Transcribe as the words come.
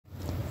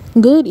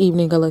Good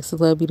evening,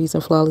 Alexus, love, beauties,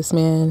 and flawless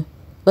man.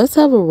 Let's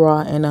have a raw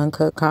and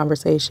uncut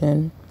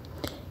conversation.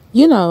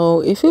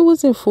 If it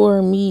wasn't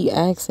for me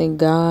asking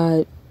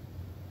God,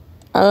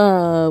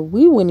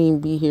 we wouldn't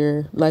even be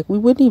here. Like, we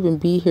wouldn't even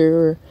be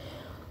here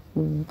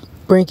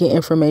bringing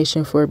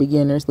information for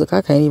beginners. Look,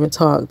 I can't even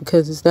talk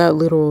because it's that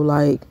literal,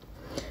 like,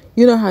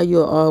 you know how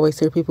you'll always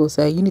hear people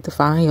say, you need to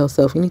find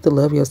yourself, you need to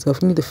love yourself,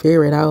 you need to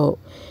figure it out.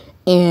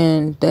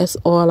 And that's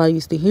all I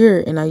used to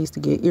hear, and I used to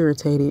get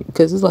irritated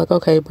because it's like,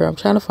 okay, bro, I'm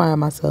trying to find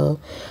myself.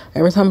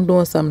 Every time I'm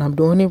doing something, I'm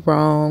doing it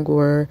wrong,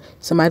 or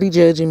somebody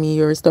judging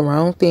me, or it's the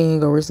wrong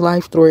thing, or it's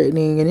life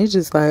threatening. And it's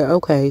just like,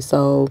 okay,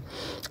 so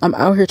I'm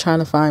out here trying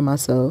to find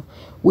myself.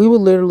 We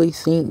would literally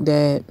think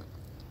that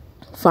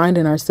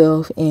finding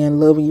ourselves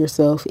and loving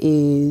yourself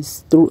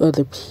is through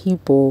other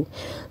people.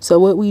 So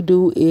what we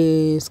do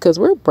is, because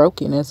we're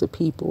broken as a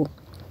people,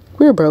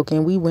 we're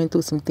broken. We went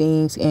through some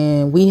things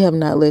and we have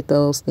not let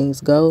those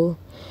things go.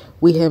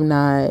 We have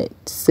not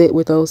sit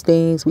with those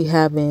things. We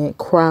haven't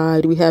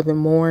cried. We haven't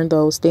mourned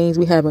those things.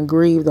 We haven't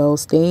grieved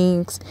those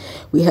things.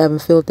 We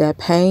haven't felt that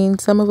pain,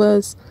 some of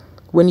us.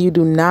 When you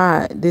do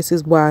not, this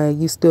is why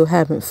you still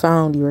haven't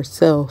found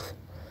yourself.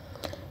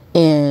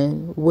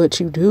 And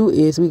what you do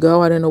is we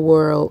go out in the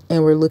world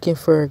and we're looking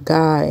for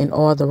God in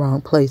all the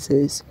wrong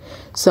places.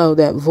 So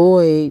that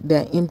void,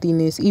 that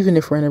emptiness, even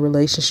if we're in a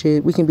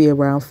relationship, we can be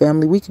around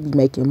family, we can be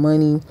making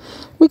money,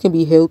 we can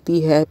be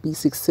healthy, happy,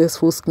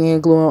 successful, skin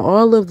glowing,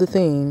 all of the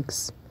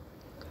things.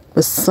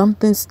 But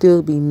something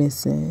still be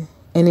missing.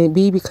 And it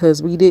be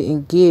because we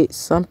didn't get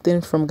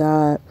something from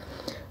God.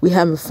 We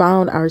haven't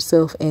found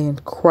ourselves in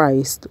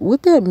Christ.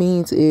 What that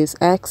means is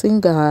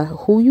asking God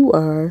who you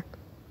are,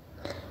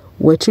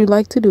 what you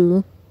like to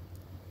do,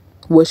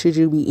 what should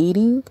you be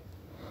eating,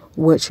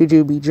 what should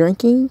you be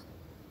drinking,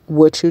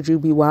 what should you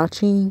be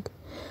watching.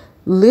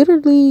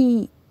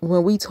 Literally,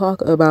 when we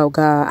talk about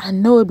God, I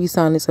know it be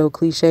sounding so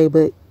cliche,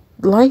 but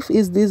life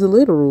is this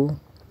literal.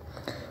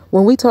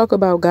 When we talk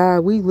about God,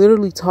 we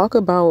literally talk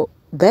about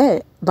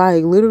that,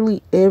 like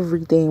literally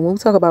everything. When we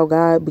talk about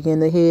God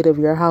being the head of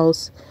your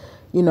house,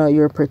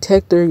 your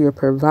protector, your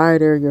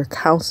provider, your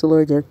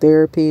counselor, your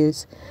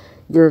therapist,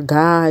 your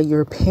guide,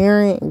 your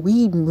parent,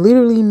 we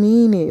literally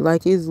mean it.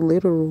 Like, it's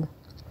literal.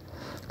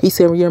 He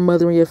said, when your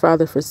mother and your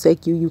father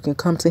forsake you, you can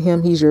come to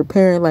him. He's your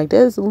parent. Like,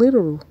 that's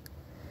literal.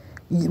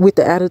 With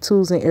the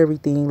attitudes and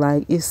everything.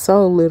 Like, it's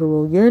so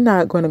literal. You're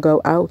not going to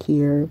go out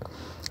here.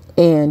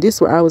 And this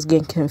is where I was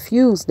getting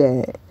confused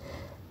at.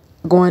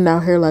 Going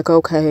out here like,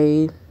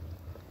 okay,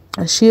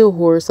 a shield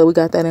horse, so we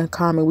got that in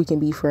common, we can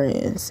be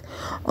friends.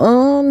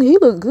 He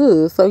look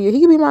good, so yeah,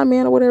 he can be my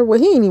man or whatever. Well,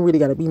 he ain't even really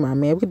gotta be my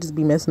man. We could just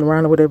be messing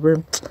around or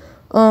whatever.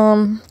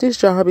 This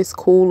job is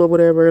cool or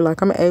whatever.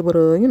 Like, I'm able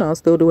to,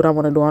 still do what I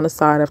want to do on the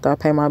side after I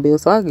pay my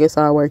bills. So I guess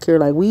I'll work here.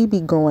 Like, we be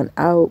going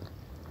out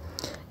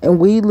and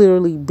we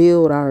literally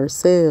build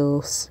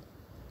ourselves.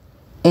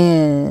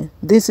 And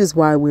this is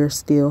why we're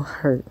still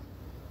hurt.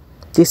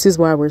 This is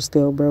why we're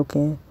still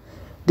broken.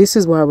 This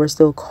is why we're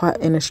still caught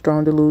in a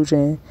strong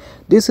delusion.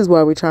 This is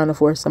why we're trying to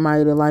force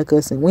somebody to like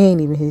us and we ain't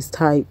even his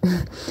type.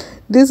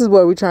 This is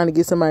why we're trying to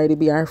get somebody to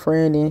be our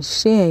friend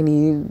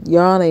and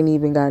y'all ain't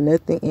even got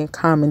nothing in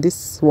common.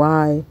 This is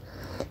why.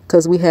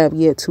 Because we have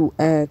yet to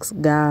ask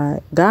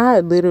God.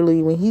 God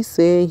literally, when he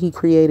said he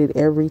created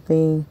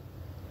everything,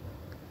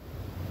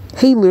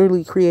 he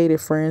literally created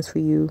friends for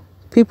you.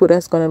 People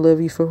that's going to love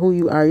you for who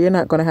you are. You're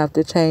not going to have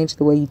to change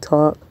the way you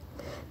talk,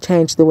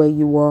 change the way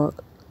you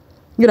walk.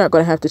 You're not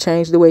going to have to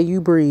change the way you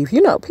breathe.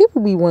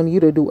 People be wanting you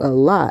to do a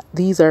lot.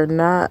 These are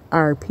not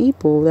our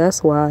people.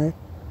 That's why.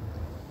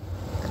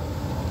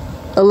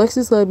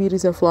 Alexus, love,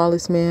 beauties, and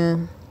flawless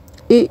man.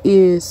 It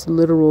is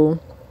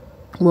literal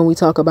when we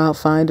talk about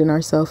finding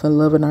ourselves and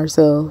loving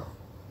ourselves.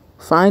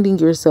 Finding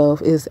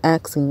yourself is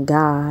asking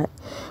God.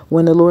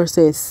 When the Lord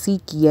says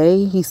seek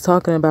ye, he's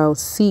talking about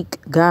seek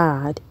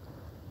God.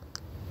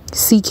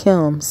 Seek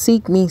him.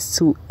 Seek means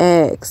to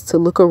ask, to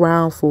look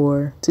around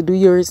for, to do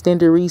your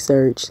extended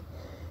research,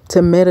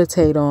 to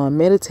meditate on.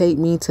 Meditate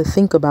means to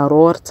think about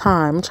all the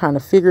time. I'm trying to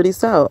figure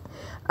this out.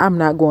 I'm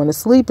not going to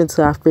sleep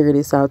until I figure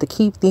this out. To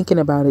keep thinking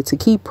about it. To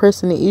keep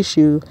pressing the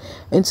issue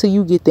until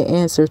you get the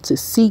answer. To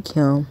seek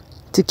him.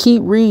 To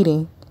keep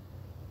reading.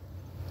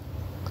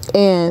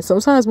 And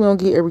sometimes we don't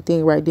get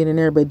everything right then and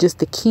there. But just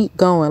to keep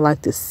going.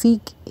 Like to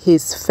seek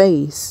his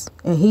face.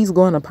 And he's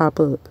going to pop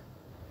up.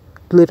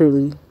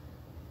 Literally.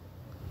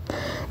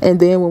 And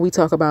then when we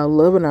talk about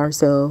loving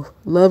ourselves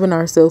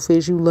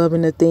is you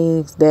loving the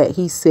things that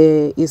he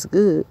said is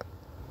good.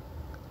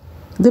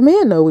 The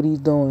man know what he's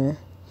doing.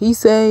 He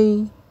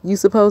say you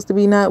supposed to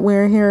be not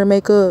wearing hair and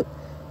makeup.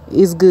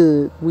 It's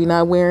good. We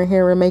not wearing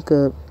hair and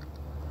makeup.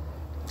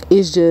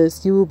 It's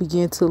just you will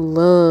begin to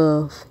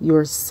love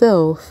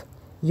yourself,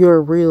 your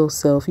real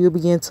self. You'll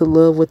begin to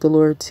love what the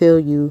Lord tell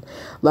you.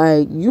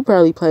 Like, you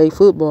probably played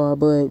football,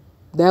 but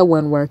that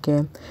wasn't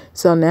working.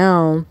 So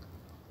now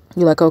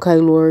you're like, okay,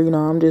 Lord,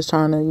 I'm just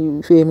trying to,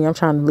 you feel me? I'm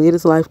trying to live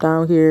this life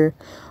down here,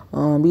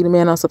 be the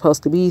man I'm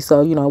supposed to be.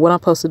 So, what I'm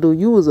supposed to do,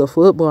 you was a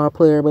football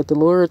player, but the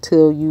Lord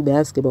tell you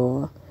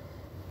basketball.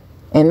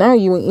 And now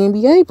you an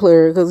NBA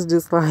player because it's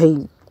just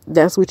like,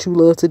 that's what you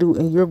love to do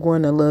and you're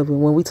going to love it.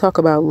 When we talk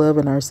about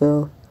loving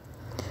ourselves,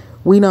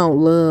 we don't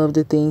love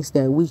the things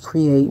that we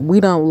create. We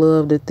don't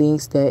love the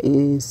things that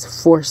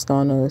is forced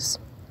on us.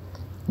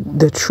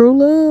 The true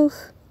love,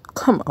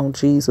 come on,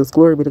 Jesus,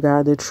 glory be to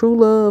God. The true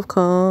love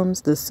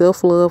comes, the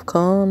self-love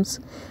comes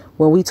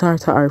when we turn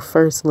to our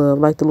first love.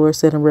 Like the Lord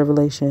said in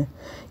Revelation,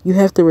 you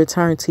have to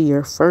return to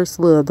your first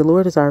love. The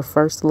Lord is our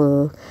first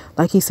love.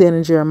 Like he said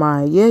in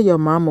Jeremiah, yeah, your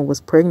mama was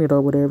pregnant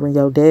or whatever, and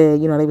your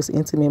dad, they was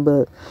intimate,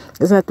 but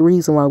it's not the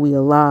reason why we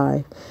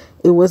alive.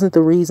 It wasn't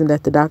the reason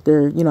that the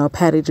doctor,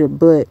 patted your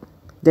butt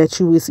that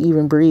you was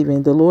even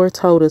breathing. The Lord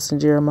told us in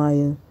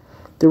Jeremiah,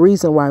 the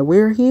reason why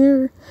we're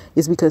here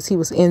is because he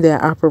was in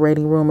that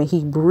operating room and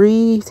he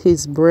breathed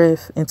his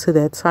breath into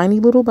that tiny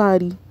little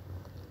body,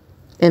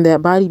 and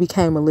that body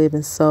became a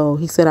living soul.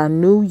 He said, I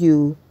knew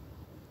you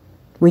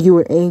when you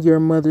were in your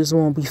mother's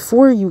womb,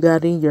 before you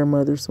got in your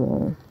mother's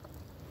womb.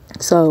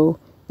 So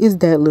it's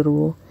that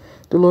literal.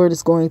 The Lord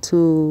is going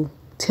to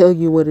tell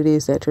you what it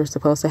is that you're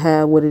supposed to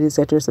have, what it is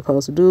that you're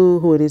supposed to do,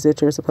 who it is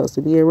that you're supposed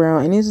to be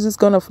around, and it's just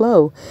going to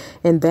flow.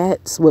 And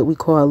that's what we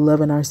call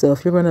loving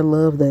ourselves. You're going to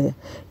love that.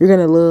 You're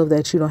going to love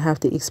that you don't have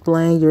to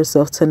explain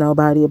yourself to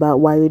nobody about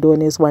why you're doing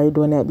this, why you're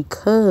doing that,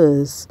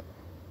 because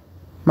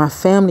my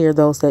family are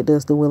those that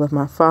does the will of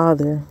my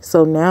Father.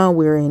 So now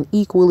we're in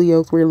equally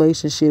yoked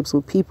relationships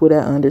with people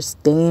that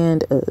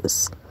understand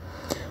us.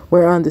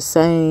 We're on the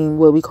same,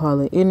 what we call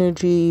an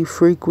energy,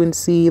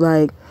 frequency.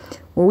 Like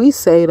when we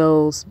say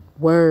those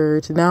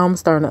words, now I'm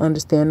starting to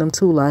understand them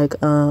too, like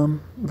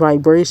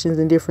vibrations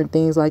and different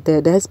things like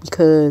that. That's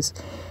because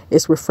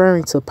it's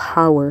referring to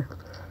power.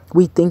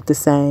 We think the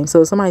same.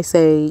 So if somebody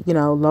say,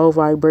 low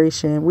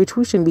vibration, which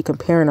we shouldn't be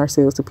comparing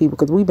ourselves to people,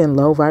 because we've been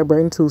low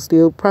vibrating too.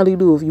 Still probably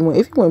do if you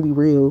want to be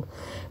real.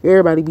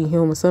 Everybody be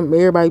human.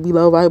 Everybody be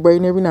low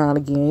vibrating every now and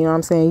again. You know what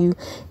I'm saying? You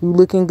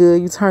looking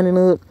good, you turning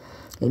up,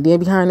 and then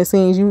behind the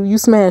scenes you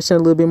smashing a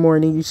little bit more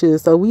than you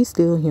should. So we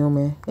still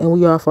human, and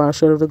we all fall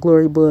short of the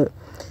glory. But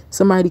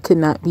somebody could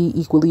not be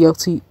equally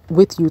yoked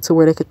with you to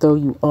where they could throw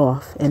you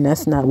off, and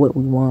that's not what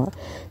we want.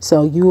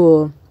 So you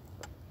will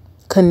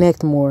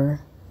connect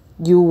more.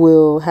 You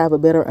will have a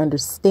better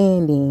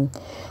understanding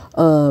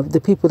of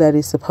the people that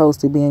is supposed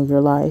to be in your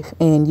life,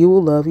 and you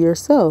will love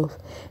yourself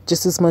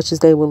just as much as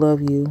they will love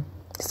you.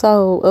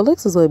 So,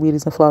 Alexus Love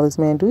Beauties and Flawless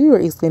Man, do your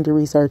extended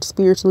research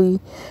spiritually,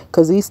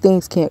 because these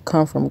things can't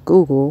come from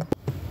Google.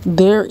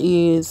 There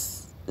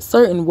is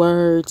certain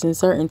words and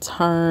certain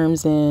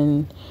terms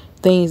and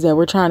things that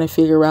we're trying to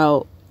figure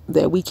out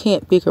that we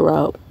can't figure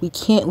out. We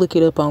can't look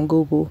it up on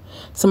Google.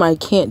 Somebody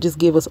can't just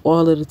give us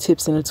all of the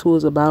tips and the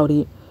tools about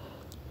it.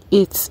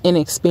 It's an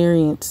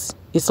experience.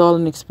 It's all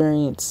an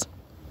experience.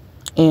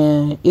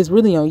 And it's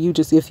really on you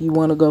just if you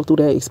want to go through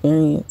that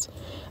experience.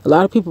 A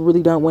lot of people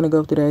really don't want to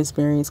go through that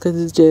experience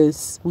because it's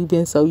just, we've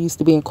been so used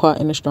to being caught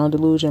in a strong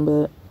delusion.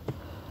 But,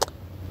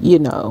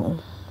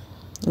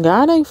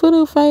 God ain't for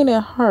the faint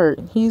at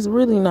heart. He's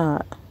really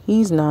not.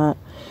 He's not.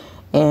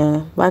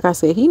 And like I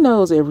said, he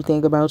knows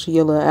everything about you,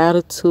 your little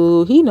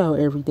attitude. He knows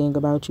everything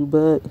about you,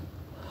 but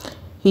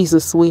he's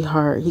a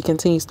sweetheart. He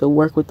continues to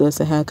work with us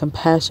and have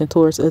compassion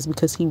towards us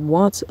because he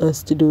wants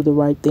us to do the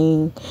right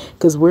thing,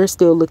 because we're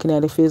still looking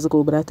at it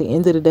physical. But at the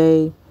end of the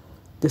day,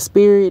 the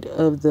spirit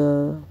of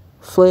the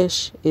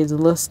flesh is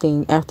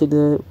lusting after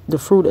the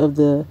fruit of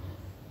the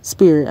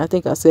spirit. I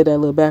think I said that a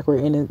little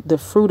backward. And the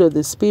fruit of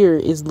the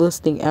spirit is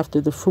lusting after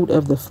the fruit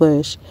of the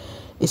flesh.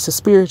 It's a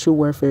spiritual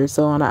warfare.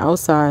 So on the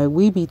outside,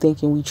 we be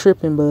thinking we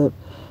tripping, but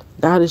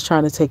God is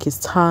trying to take his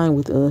time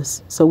with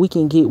us so we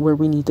can get where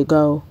we need to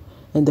go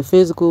in the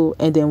physical,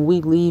 and then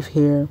we leave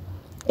here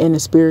in the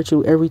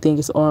spiritual. Everything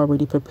is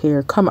already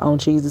prepared. Come on,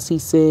 Jesus. He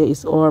said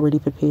it's already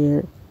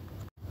prepared.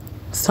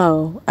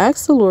 So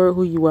ask the Lord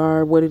who you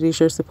are, what it is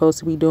you're supposed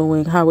to be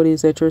doing, how it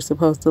is that you're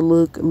supposed to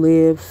look,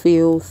 live,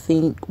 feel,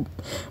 think,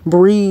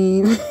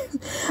 breathe,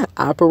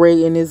 operate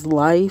in his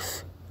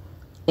life.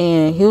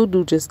 And he'll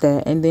do just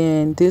that. And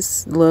then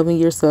this loving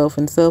yourself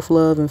and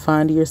self-love and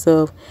finding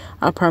yourself,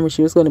 I promise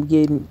you, it's going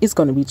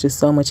to be just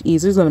so much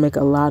easier. It's going to make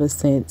a lot of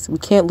sense. We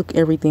can't look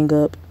everything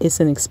up.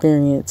 It's an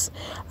experience.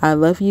 I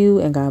love you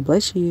and God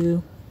bless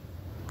you.